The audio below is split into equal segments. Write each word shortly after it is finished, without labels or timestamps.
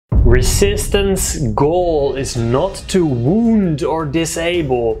Resistance goal is not to wound or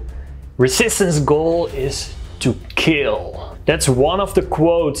disable. Resistance goal is to kill. That's one of the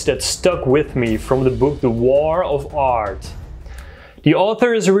quotes that stuck with me from the book The War of Art. The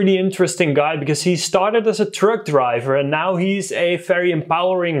author is a really interesting guy because he started as a truck driver and now he's a very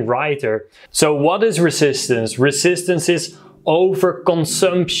empowering writer. So what is resistance? Resistance is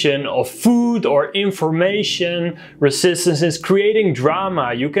overconsumption of food or information. Resistance is creating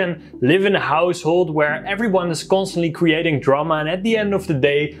drama. You can live in a household where everyone is constantly creating drama and at the end of the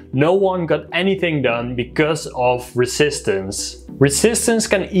day no one got anything done because of resistance. Resistance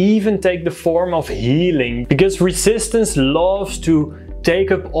can even take the form of healing because resistance loves to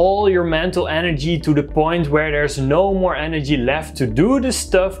take up all your mental energy to the point where there's no more energy left to do the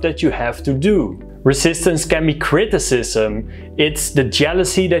stuff that you have to do. Resistance can be criticism. It's the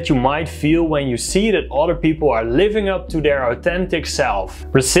jealousy that you might feel when you see that other people are living up to their authentic self.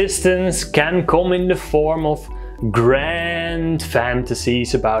 Resistance can come in the form of grand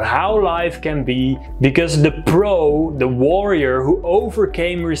fantasies about how life can be, because the pro, the warrior who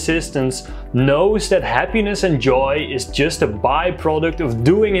overcame resistance, knows that happiness and joy is just a byproduct of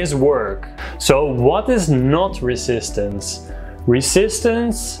doing his work. So what is not resistance?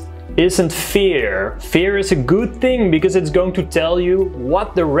 Resistance isn't fear. Fear is a good thing because it's going to tell you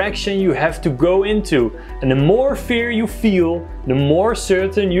what direction you have to go into. And the more fear you feel, the more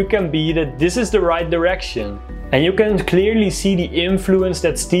certain you can be that this is the right direction. And you can clearly see the influence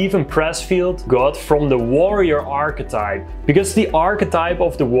that Steven Pressfield got from the warrior archetype. Because the archetype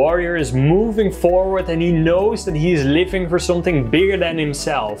of the warrior is moving forward and he knows that he is living for something bigger than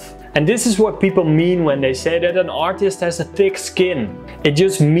himself. And this is what people mean when they say that an artist has a thick skin. It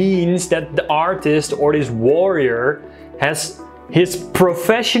just means that the artist or this warrior has his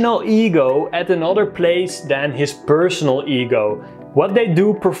professional ego at another place than his personal ego. What they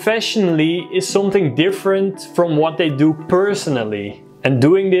do professionally is something different from what they do personally. And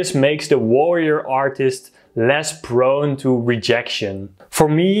doing this makes the warrior artist less prone to rejection. For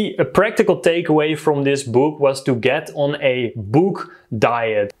me, a practical takeaway from this book was to get on a book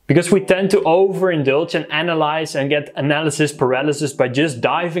diet. Because we tend to overindulge and analyze and get analysis paralysis by just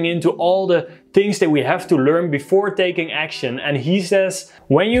diving into all the things that we have to learn before taking action. And he says,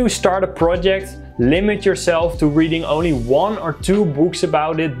 when you start a project, limit yourself to reading only 1 or 2 books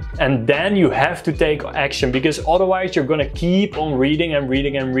about it, and then you have to take action, because otherwise you're gonna keep on reading and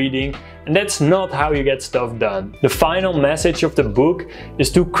reading and reading, and that's not how you get stuff done. The final message of the book is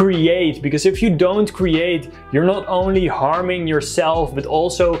to create, because if you don't create, you're not only harming yourself but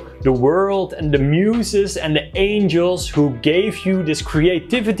also the world and the muses and the angels who gave you this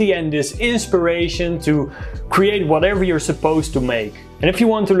creativity and this inspiration to create whatever you're supposed to make. And if you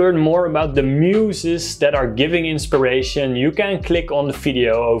want to learn more about the muses that are giving inspiration, you can click on the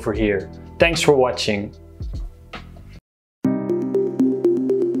video over here. Thanks for watching.